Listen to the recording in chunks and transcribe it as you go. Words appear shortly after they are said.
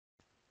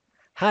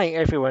Hi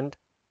everyone,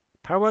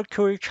 Power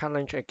Query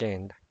challenge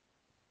again.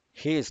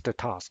 Here is the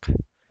task.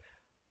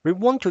 We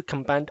want to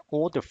combine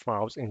all the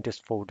files in this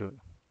folder.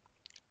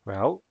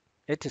 Well,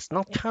 it is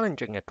not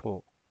challenging at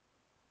all.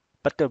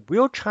 But the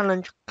real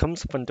challenge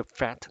comes from the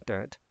fact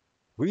that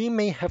we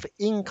may have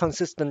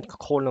inconsistent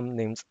column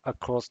names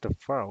across the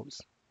files.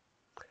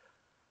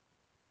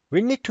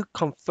 We need to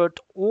convert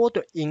all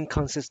the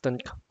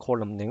inconsistent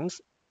column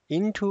names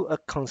into a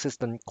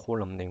consistent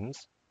column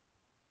names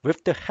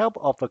with the help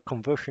of a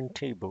conversion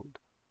table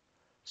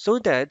so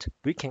that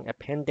we can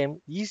append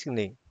them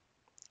easily.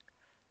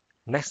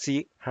 Let's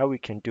see how we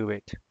can do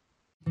it.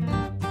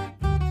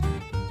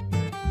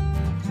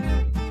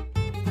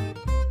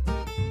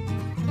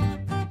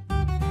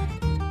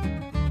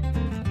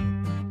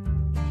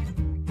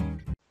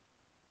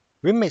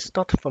 We may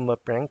start from a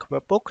blank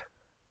workbook,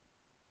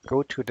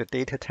 go to the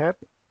Data tab,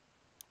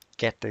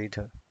 Get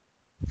Data,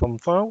 from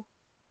File,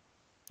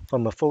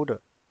 from a folder.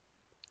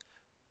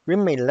 We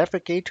may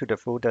navigate to the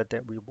folder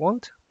that we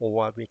want,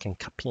 or we can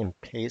copy and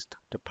paste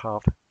the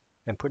path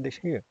and put it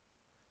here.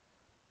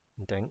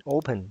 And then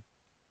open.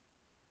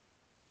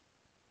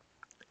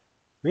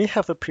 We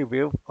have a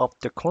preview of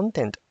the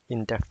content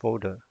in that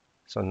folder.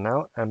 So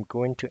now I'm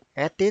going to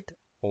edit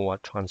or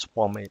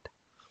transform it.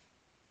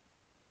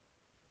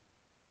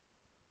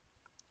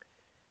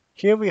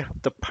 Here we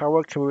have the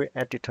Power Query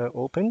editor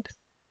opened.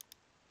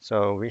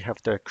 So we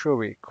have the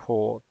query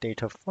called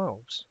data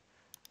files.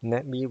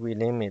 Let me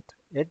rename it.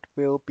 It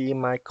will be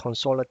my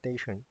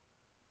consolidation.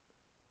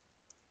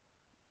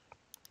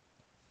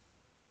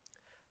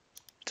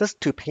 Just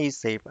to play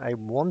safe, I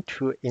want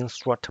to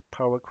instruct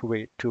Power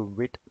Query to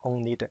read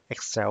only the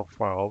Excel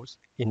files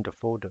in the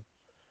folder.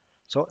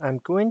 So I'm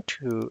going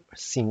to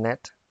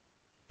select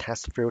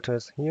test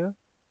filters here,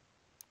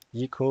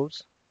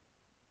 equals,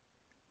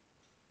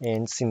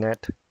 and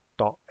select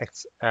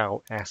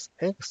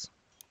 .xlsx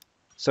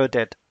so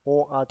that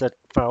all other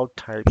file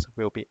types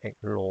will be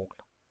ignored.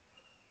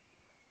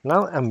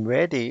 Now I'm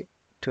ready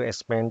to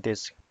expand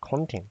this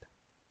content.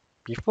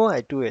 Before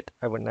I do it,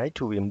 I would like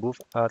to remove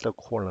other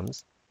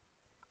columns.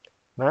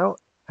 Now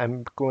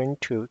I'm going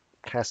to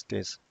test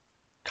this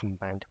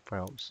combined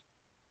files.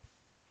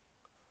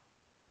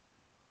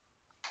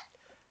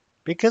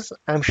 Because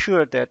I'm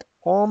sure that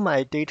all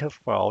my data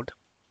files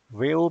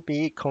will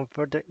be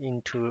converted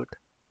into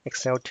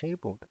Excel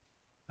table,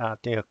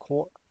 their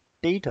core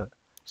data,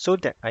 so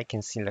that I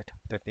can select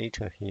the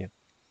data here.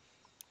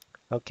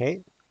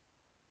 Okay.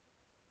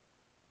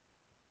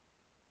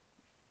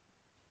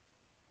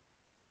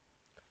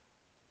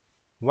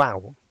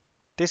 Wow,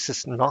 this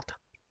is not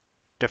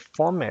the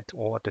format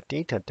or the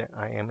data that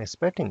I am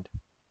expecting.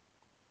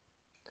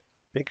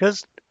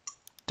 Because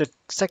the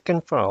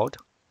second file,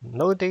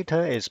 no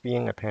data is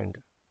being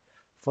appended.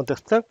 For the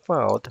third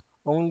file,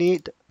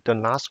 only the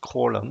last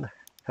column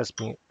has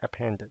been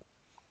appended.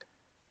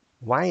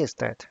 Why is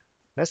that?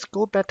 Let's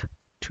go back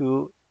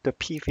to the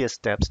previous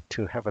steps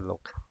to have a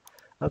look.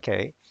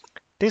 Okay,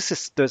 this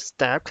is the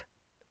step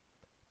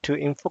to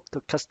invoke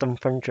the custom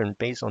function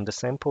based on the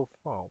sample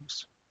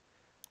files.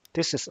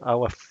 This is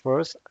our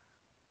first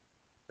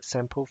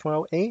sample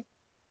file A.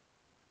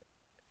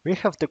 We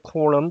have the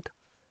column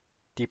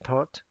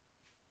Dept,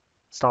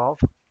 staff,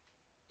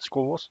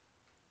 scores,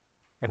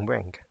 and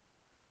rank.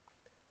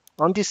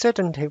 On the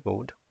second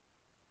table,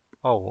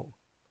 all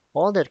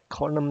the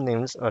column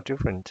names are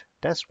different.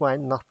 That's why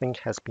nothing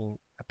has been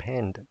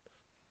appended.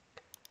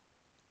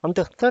 On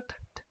the third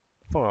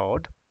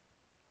file,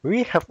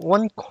 we have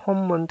one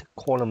common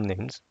column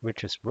names,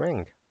 which is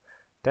rank.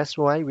 That's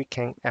why we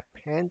can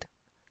append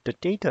the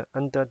data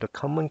under the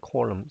common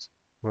columns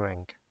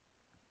rank.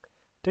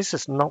 This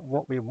is not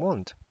what we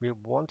want. We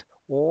want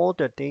all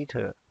the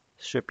data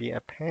should be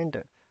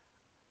appended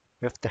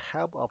with the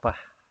help of a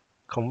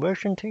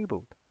conversion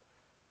table.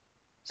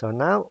 So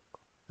now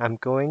I'm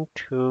going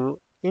to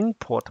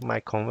import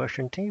my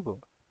conversion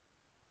table.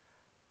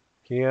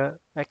 Here,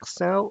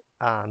 Excel,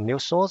 new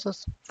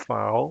sources,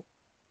 file,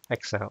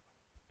 Excel.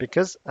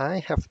 Because I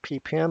have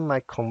prepared my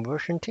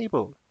conversion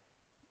table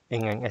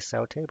in an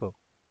Excel table.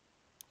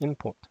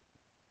 Import.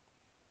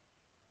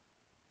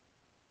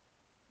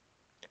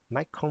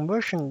 My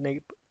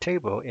conversion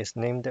table is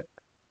named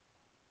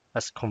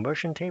as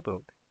conversion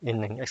table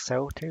in an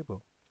Excel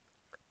table.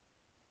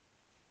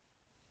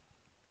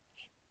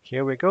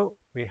 Here we go.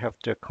 We have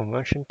the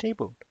conversion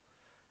table,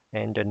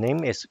 and the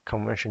name is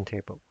conversion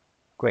table.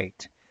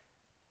 Great.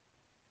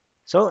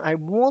 So I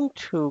want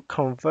to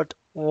convert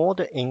all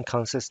the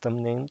inconsistent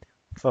names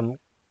from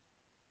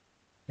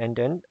and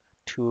then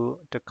to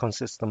the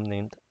consistent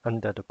named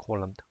under the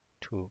column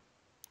 2.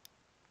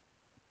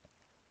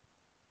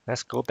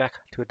 Let's go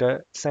back to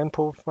the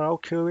sample file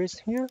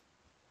queries here.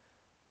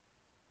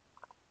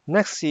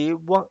 Let's see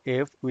what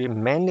if we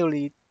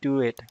manually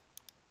do it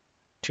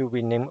to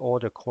rename all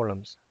the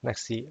columns.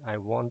 Let's see, I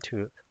want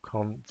to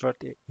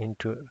convert it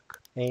into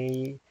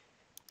A.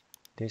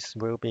 This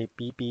will be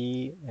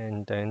BB,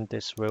 and then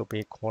this will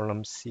be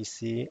column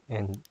CC,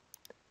 and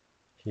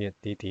here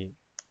DD.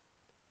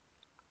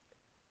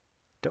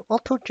 The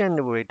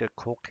auto-generated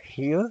code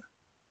here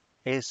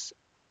is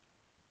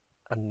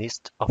a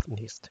list of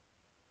lists.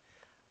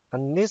 A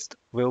list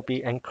will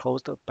be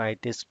enclosed by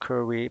this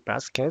curly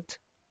basket,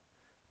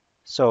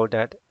 so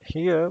that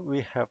here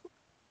we have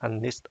a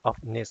list of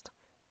lists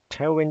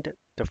telling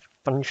the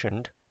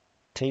function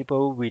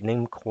table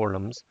rename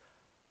columns.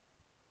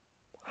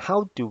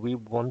 How do we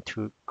want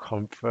to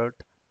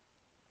convert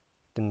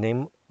the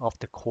name of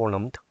the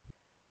column?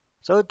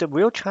 So the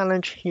real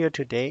challenge here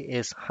today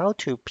is how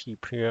to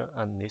prepare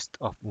a list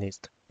of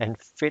lists and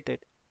fit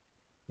it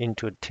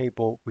into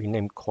table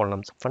rename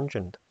columns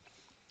function.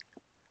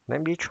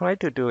 Let me try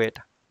to do it.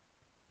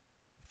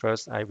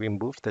 First, I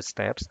remove the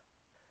steps.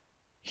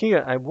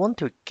 Here, I want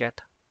to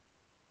get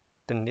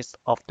the list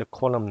of the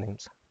column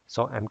names.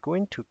 So I'm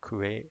going to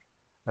create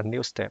a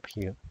new step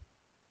here.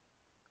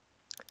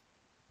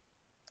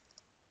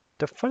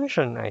 The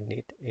function I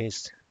need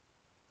is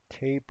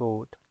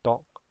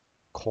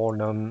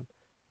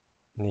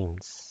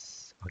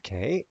table.columnNames.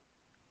 Okay.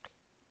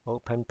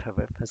 Open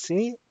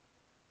parenthesis,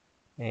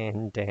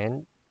 and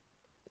then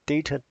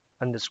data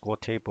underscore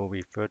table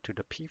refer to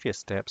the previous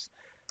steps.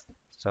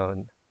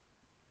 So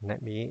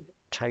let me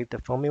type the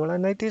formula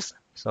like this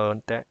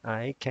so that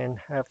I can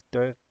have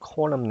the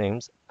column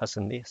names as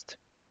a list.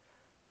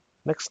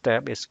 Next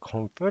step is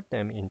convert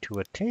them into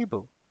a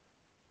table.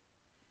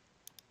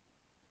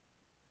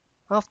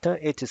 After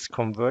it is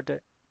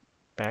converted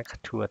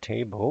back to a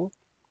table,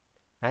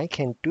 I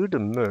can do the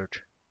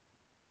merge.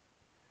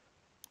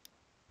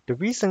 The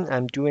reason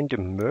I'm doing the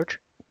merge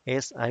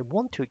is I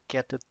want to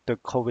get the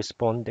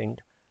corresponding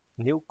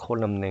new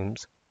column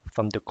names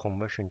from the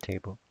conversion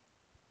table.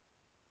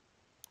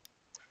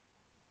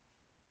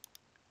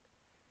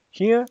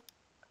 Here,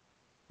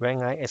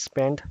 when I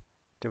expand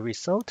the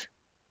result,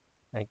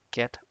 I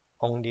get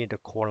only the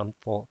column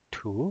for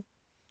 2.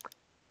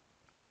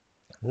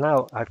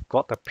 Now I've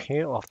got a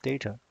pair of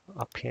data,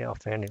 a pair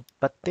of values,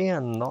 but they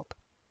are not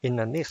in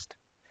a list.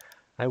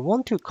 I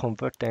want to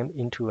convert them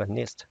into a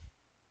list.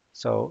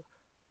 So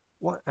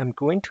what I'm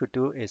going to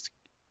do is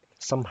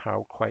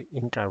somehow quite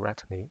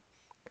indirectly.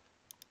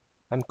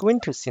 I'm going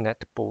to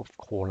select both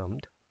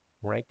columns,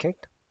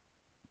 right-click,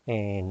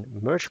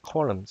 and merge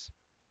columns.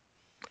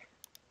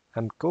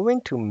 I'm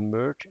going to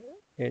merge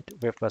it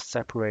with a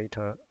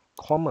separator,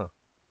 comma.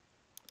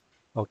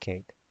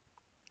 Okay.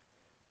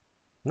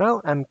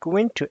 Now I'm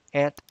going to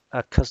add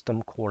a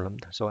custom column.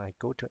 So I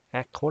go to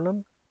Add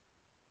Column,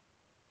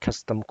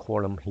 Custom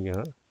Column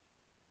here.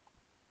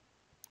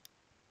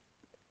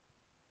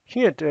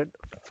 Here, the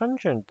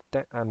function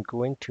that I'm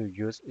going to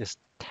use is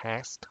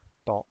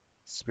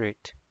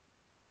text.split.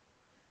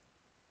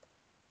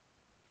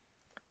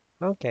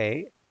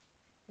 Okay,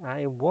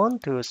 I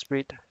want to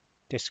split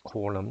this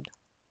column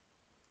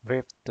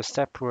with the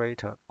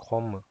separator,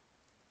 comma.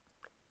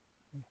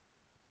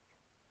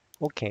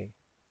 Okay.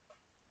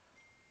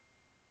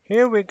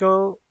 Here we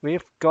go.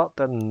 We've got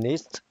the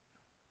list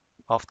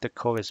of the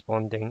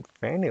corresponding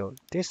value.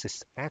 This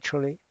is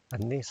actually a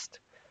list.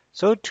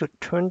 So to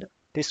turn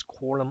this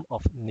column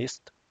of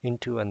list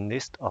into a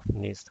list of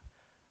lists,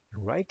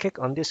 right-click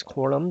on this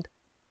column,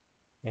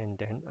 and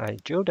then I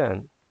drill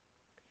down.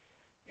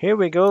 Here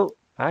we go.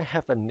 I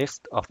have a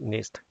list of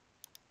lists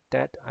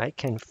that I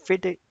can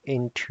fit it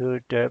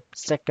into the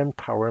second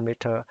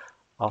parameter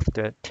of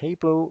the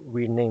table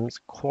renames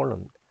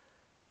column.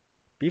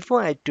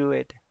 Before I do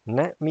it,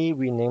 let me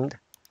rename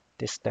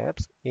the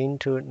steps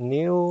into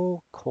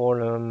new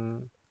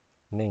column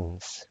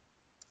names.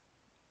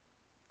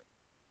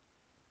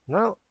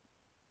 Now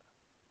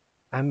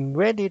I'm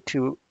ready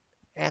to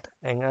add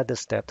another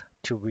step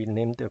to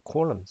rename the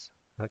columns.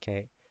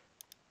 Okay.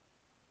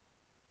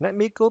 Let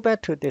me go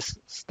back to this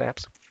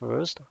steps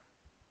first.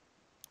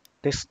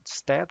 This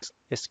steps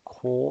is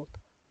called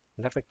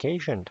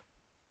navigation.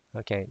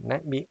 Okay,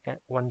 let me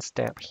add one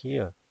step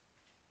here.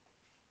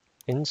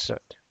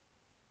 Insert.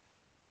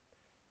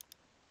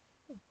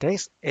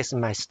 This is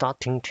my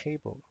starting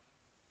table.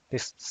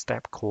 This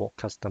step called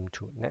custom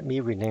tool. Let me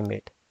rename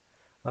it.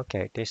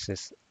 Okay, this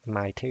is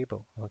my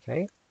table.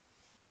 Okay.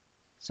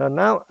 So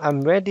now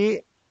I'm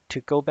ready to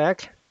go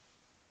back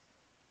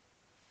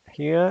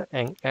here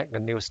and add the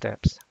new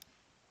steps.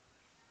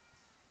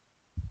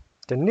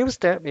 The new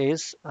step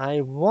is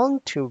I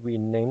want to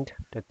rename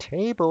the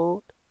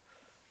table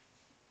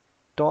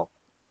dot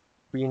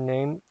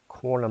rename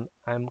column.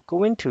 I'm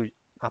going to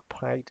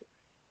apply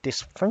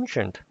this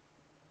function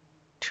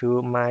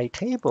to my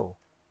table.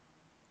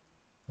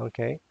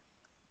 Okay,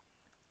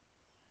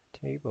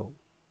 table.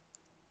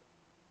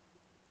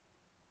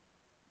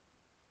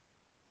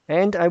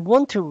 And I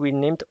want to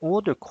rename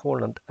all the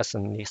columns as a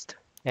list.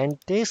 And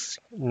this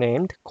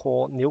name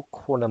called new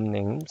column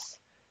names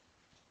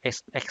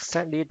is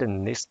exactly the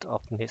list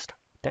of lists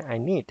that I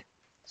need.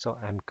 So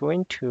I'm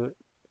going to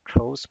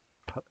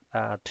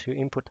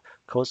input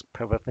close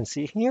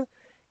parenthesis here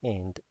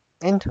and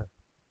enter.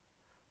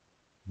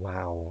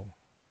 Wow,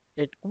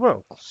 it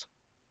works.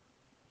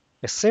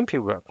 It simply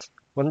works.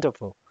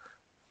 Wonderful.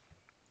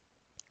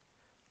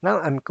 Now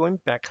I'm going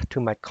back to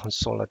my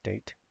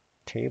consolidate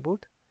table.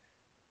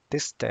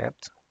 This step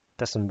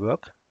doesn't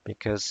work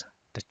because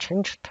the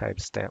change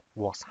type step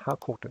was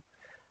hard-coded.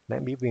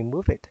 Let me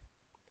remove it.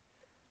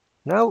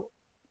 Now,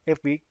 if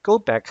we go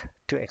back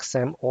to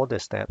examine all the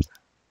steps,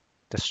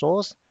 the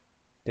source,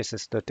 this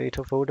is the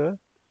data folder,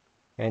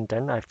 and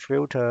then I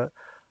filter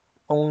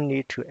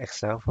only to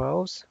Excel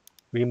files,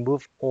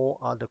 remove all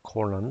other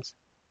columns,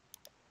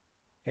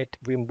 it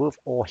remove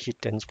all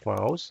hidden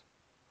files,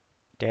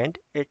 then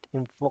it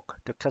invoke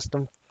the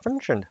custom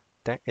function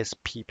that is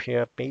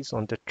prepared based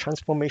on the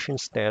transformation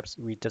steps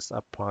we just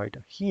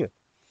applied here.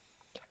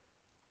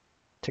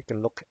 Take a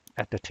look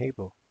at the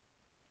table.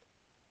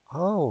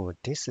 Oh,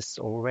 this is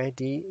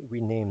already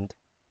renamed.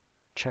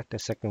 Check the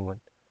second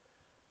one.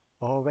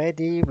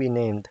 Already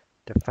renamed.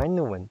 The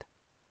final one.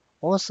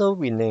 Also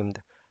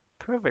renamed.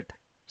 Perfect.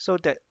 So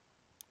that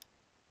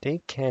they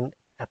can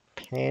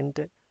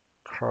append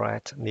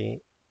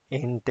correctly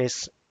in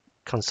this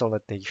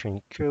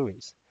consolidation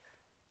queries.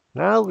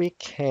 Now we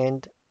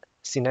can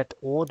select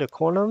all the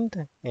columns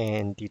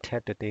and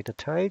detect the data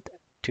type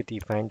to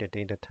define the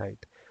data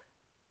type.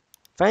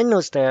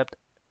 Final step,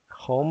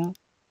 home,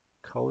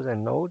 code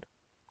and node.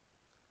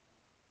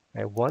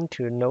 I want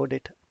to node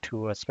it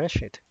to a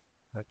spreadsheet.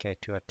 Okay,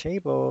 to a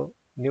table,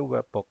 new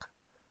workbook.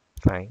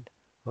 Fine.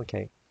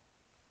 Okay.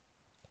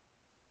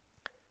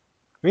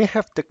 We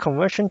have the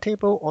conversion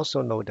table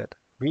also loaded.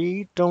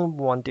 We don't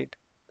want it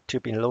to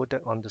be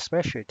loaded on the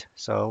spreadsheet,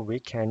 so we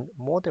can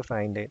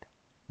modify it.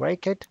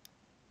 Right-click,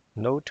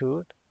 node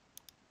tool,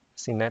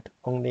 select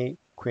only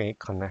create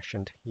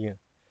connection here.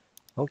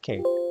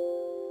 Okay.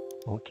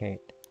 Okay.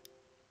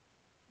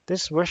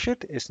 This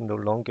worksheet is no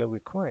longer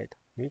required.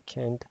 We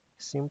can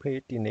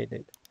simply delete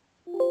it.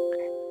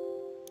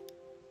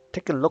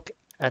 Take a look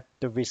at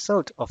the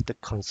result of the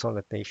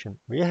consolidation.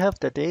 We have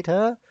the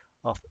data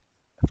of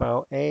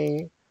file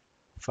A,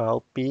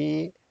 file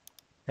B,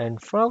 and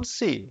file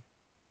C.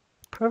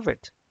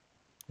 Perfect.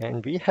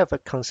 And we have a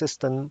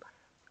consistent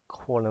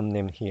column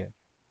name here.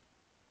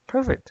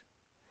 Perfect.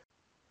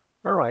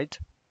 All right.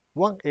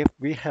 What if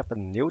we have a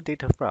new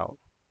data file,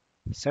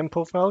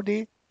 sample file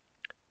D,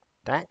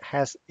 that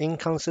has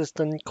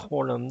inconsistent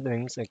column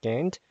names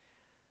again?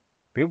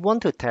 We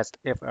want to test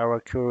if our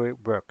query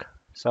works.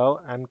 So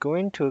I'm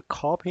going to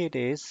copy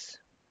this,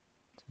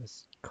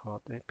 just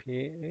copy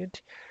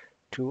it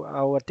to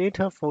our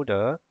data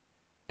folder,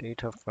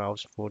 data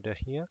files folder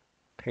here,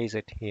 paste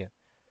it here.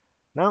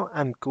 Now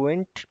I'm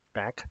going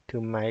back to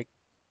my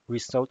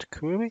result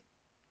query,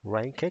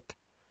 right click,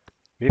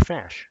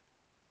 refresh.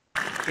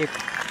 It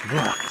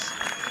works.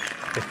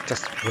 It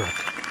just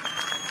works.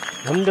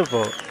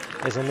 Wonderful,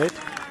 isn't it?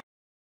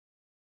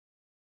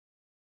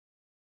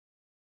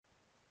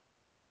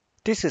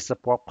 This is a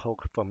blog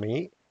post for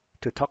me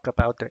to talk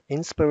about the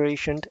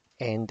inspiration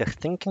and the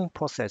thinking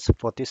process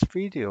for this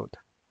video.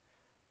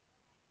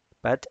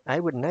 But I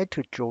would like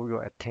to draw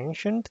your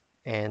attention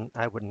and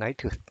I would like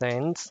to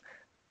thank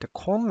the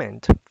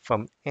comment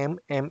from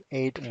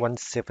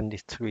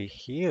MM8173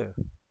 here.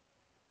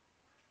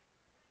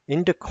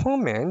 In the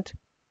comment,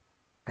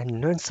 I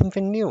learned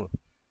something new.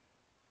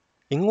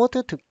 In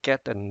order to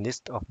get a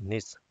list of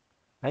lists,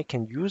 I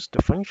can use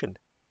the function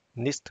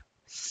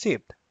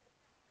List.Zip.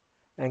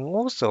 And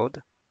also,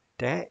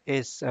 there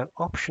is an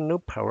optional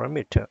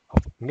parameter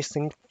of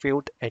missing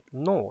field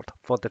ignored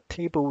for the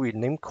table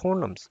rename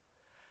columns.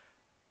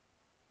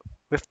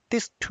 With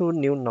this two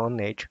new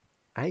knowledge,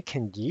 I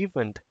can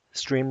even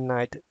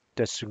streamline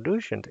the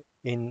solution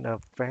in a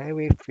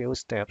very few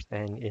steps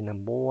and in a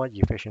more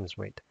efficient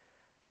way.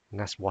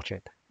 Let's watch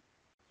it.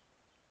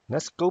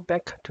 Let's go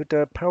back to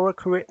the Power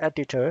Query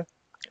editor.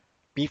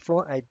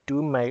 Before I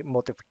do my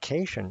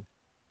modification,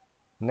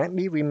 let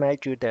me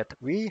remind you that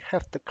we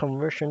have the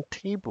conversion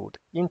table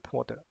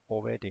imported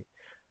already.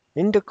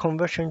 In the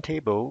conversion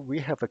table, we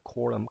have a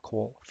column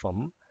called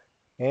from,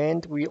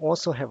 and we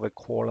also have a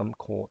column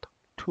called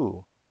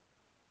to.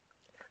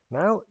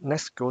 Now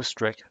let's go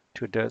straight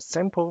to the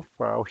sample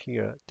file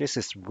here. This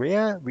is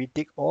where we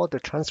did all the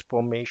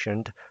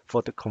transformation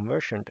for the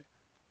conversion.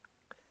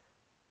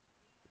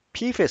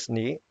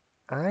 Previously,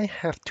 I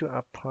have to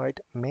apply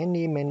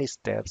many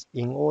steps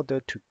in order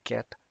to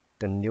get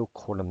the new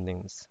column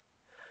names.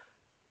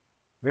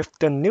 With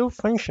the new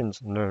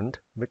functions learned,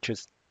 which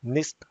is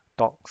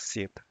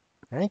List.Zip,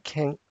 I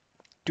can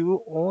do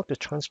all the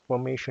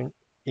transformation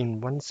in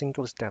one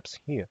single steps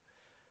here.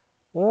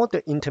 All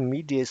the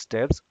intermediate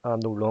steps are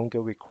no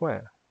longer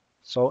required.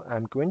 So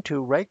I'm going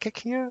to right click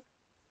here,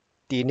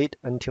 delete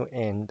until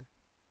end,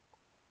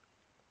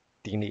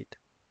 delete.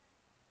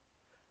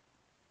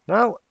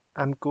 Now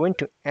I'm going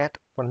to add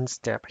one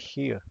step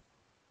here.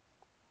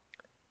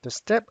 The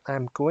step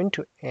I'm going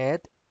to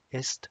add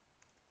is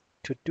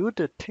to do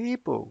the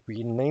table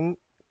rename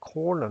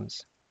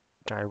columns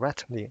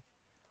directly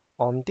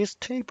on this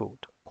table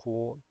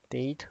called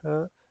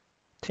data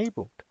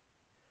table.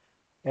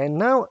 And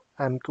now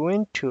I'm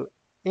going to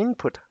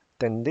input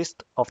the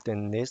list of the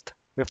list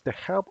with the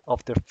help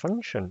of the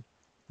function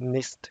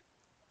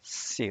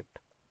List.Zip.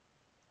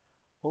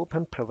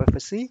 Open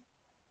parenthesis.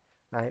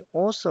 I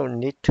also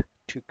need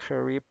to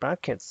curly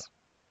brackets.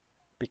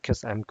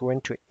 because I'm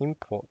going to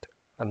import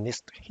a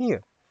list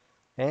here.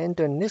 And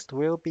the list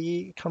will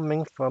be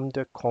coming from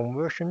the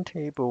conversion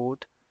table,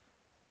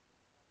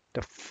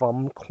 the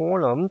from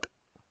column,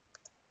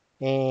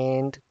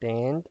 and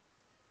then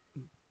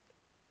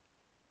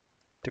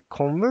the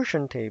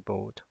conversion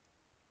table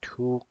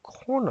to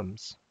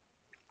columns.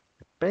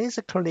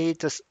 Basically,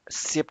 just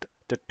zip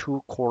the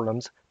two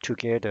columns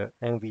together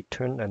and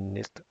return a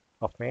list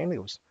of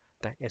values.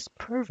 That is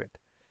perfect.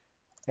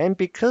 And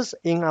because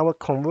in our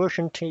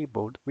conversion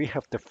table, we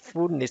have the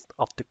full list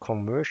of the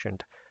conversion,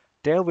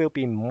 there will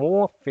be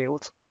more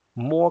fields,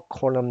 more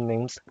column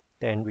names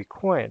than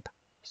required.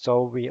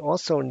 So we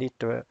also need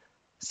the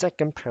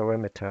second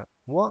parameter.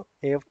 What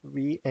if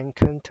we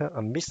encounter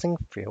a missing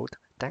field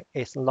that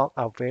is not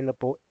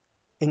available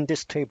in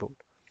this table?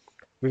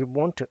 We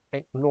want to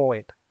ignore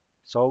it.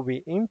 So we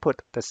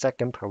input the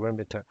second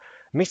parameter,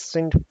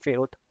 missing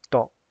field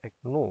dot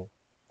ignore,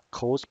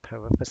 close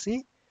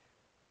parenthesis,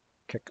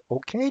 click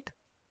OK.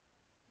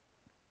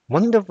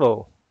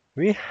 Wonderful!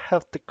 We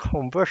have the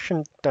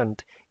conversion done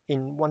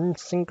in one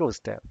single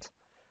step.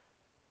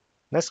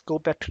 Let's go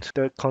back to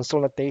the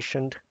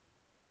consolidation.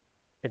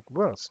 It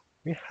works.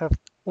 We have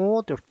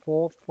all the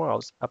 4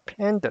 files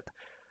appended.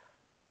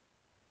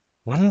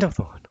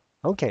 Wonderful.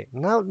 Okay,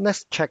 now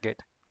let's check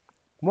it.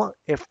 What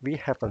if we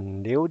have a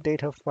new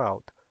data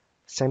file,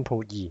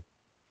 sample E?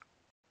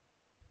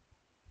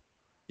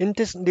 In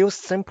this new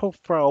sample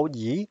file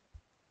E,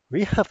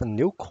 we have a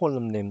new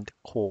column named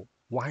called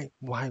Y.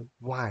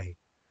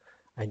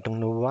 I don't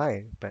know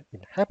why, but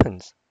it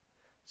happens.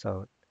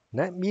 So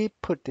let me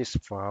put this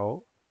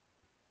file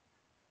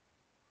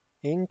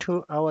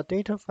into our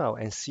data file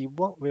and see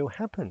what will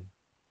happen.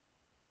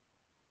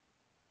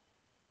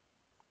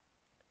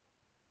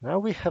 Now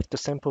we have the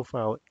sample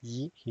file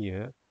E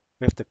here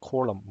with the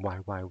column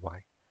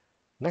Y.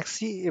 Let's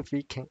see if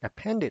we can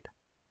append it.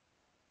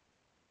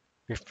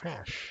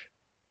 Refresh.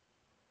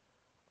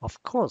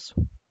 Of course,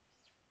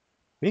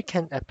 we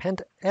can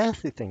append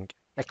everything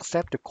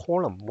except the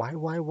column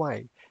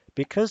Y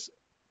because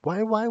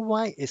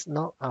Y is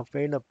not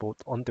available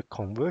on the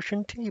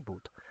conversion table,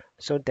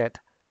 so that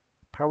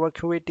Power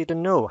Query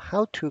didn't know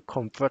how to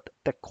convert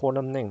the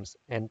column names,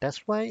 and that's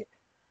why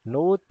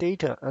no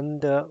data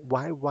under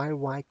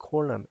Y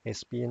column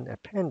is being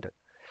appended.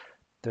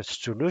 The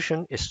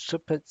solution is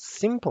super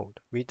simple.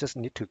 We just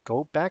need to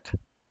go back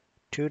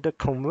to the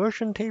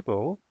conversion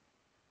table,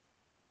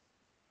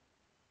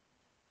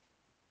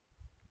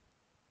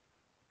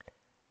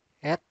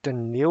 add the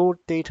new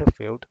data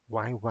field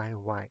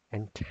Y,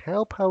 and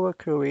tell Power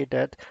Query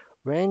that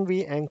when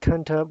we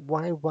encounter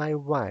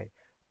Y,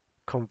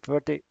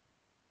 convert it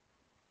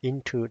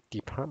into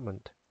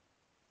department.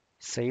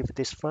 Save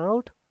this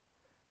file,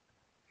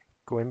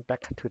 going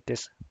back to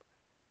this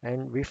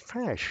and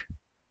refresh.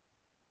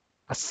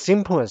 As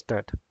simple as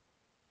that.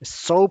 It's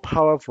so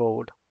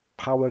powerful,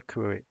 Power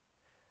Query.